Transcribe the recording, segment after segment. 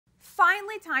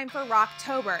finally time for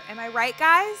Rocktober, am I right,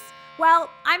 guys? Well,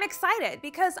 I'm excited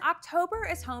because October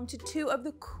is home to two of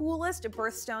the coolest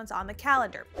birthstones on the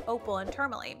calendar, opal and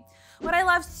tourmaline. What I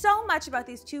love so much about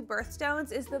these two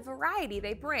birthstones is the variety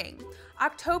they bring.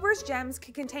 October's gems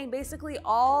can contain basically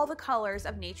all the colors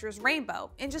of nature's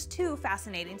rainbow in just two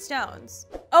fascinating stones.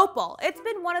 Opal, it's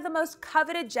been one of the most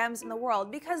coveted gems in the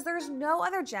world because there's no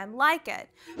other gem like it.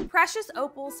 Precious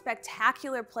opal's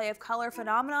spectacular play of color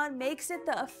phenomenon makes it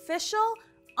the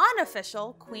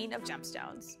unofficial queen of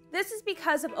gemstones. This is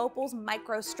because of opal's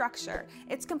microstructure.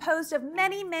 It's composed of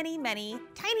many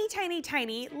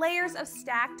tiny layers of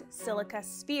stacked silica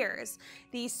spheres.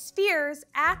 These spheres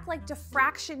act like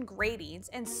diffraction gratings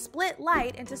and split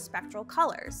light into spectral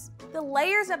colors. The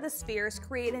layers of the spheres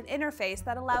create an interface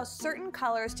that allows certain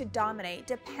colors to dominate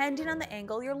depending on the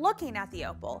angle you're looking at the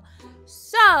opal.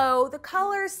 So the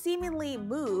colors seemingly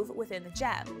move within the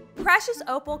gem. Precious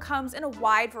opal comes in a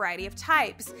wide variety of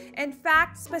types. In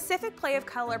fact, specific play of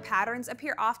color patterns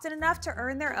appear often enough to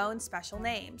earn their own special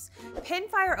names.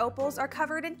 Pinfire opals are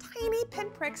covered in tiny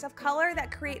pinpricks of color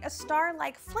that create a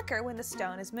star-like flicker when the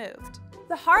stone is moved.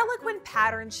 The harlequin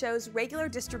pattern shows regular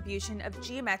distribution of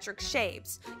geometric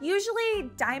shapes,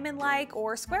 usually diamond-like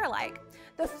or square-like.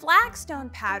 The flagstone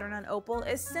pattern on opal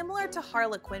is similar to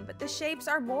harlequin, but the shapes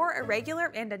are more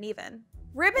irregular and uneven.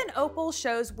 Ribbon opal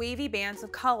shows wavy bands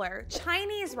of color.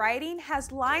 Chinese writing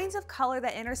has lines of color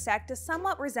that intersect to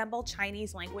somewhat resemble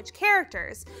Chinese language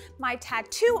characters. My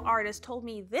tattoo artist told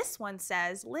me this one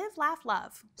says, "Live, laugh,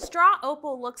 love." Straw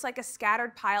opal looks like a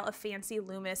scattered pile of fancy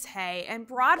luminous hay, and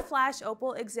broad flash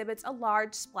opal exhibits a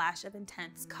large splash of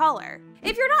intense color.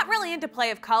 If you're not really into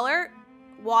play of color,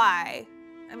 why?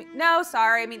 No,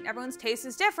 sorry, everyone's taste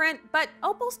is different, but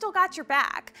opal still got your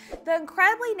back. The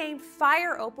incredibly named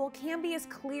fire opal can be as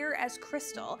clear as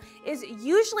crystal, is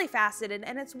usually faceted,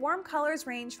 and its warm colors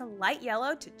range from light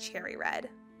yellow to cherry red.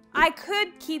 I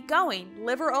could keep going.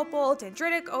 Liver opal,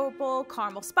 dendritic opal,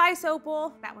 caramel spice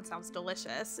opal. That one sounds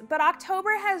delicious. But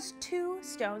October has two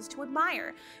stones to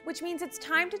admire, which means it's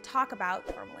time to talk about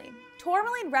tourmaline.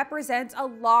 Tourmaline represents a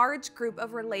large group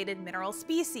of related mineral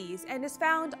species and is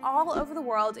found all over the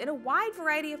world in a wide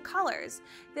variety of colors.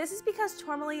 This is because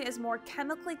tourmaline is more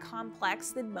chemically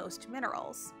complex than most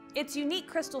minerals. Its unique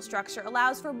crystal structure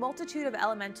allows for a multitude of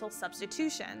elemental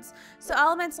substitutions, so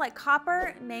elements like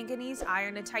copper, manganese,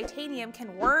 iron, and titanium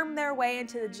can worm their way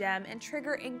into the gem and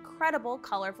trigger incredible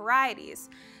color varieties.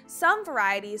 Some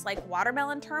varieties, like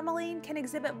watermelon tourmaline, can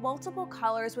exhibit multiple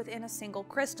colors within a single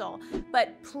crystal,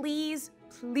 but please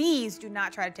do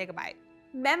not try to take a bite.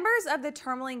 Members of the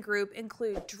tourmaline group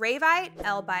include dravite,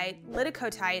 elbite,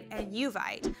 lidocotite, and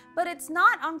uvite, but it's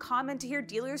not uncommon to hear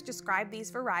dealers describe these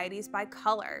varieties by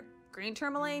color: green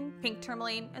tourmaline, pink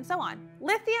tourmaline, and so on.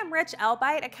 Lithium-rich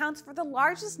elbite accounts for the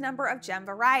largest number of gem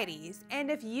varieties,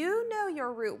 and if you know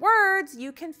your root words,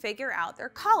 you can figure out their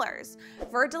colors.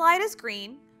 Verdilite is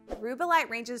green, rubellite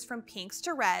ranges from pinks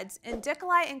to reds, and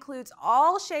dicolite includes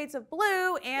all shades of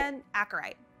blue, and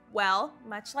acarite, well,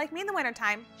 much like me in the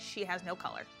wintertime, she has no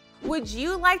color. Would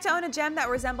you like to own a gem that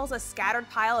resembles a scattered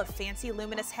pile of fancy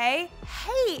luminous hay?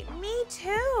 Hey, me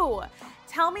too!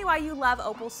 Tell me why you love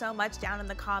opal so much down in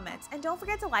the comments, and don't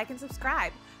forget to like and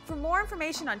subscribe. For more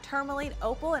information on tourmaline,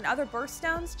 opal, and other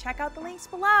birthstones, check out the links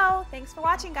below. Thanks for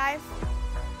watching, guys.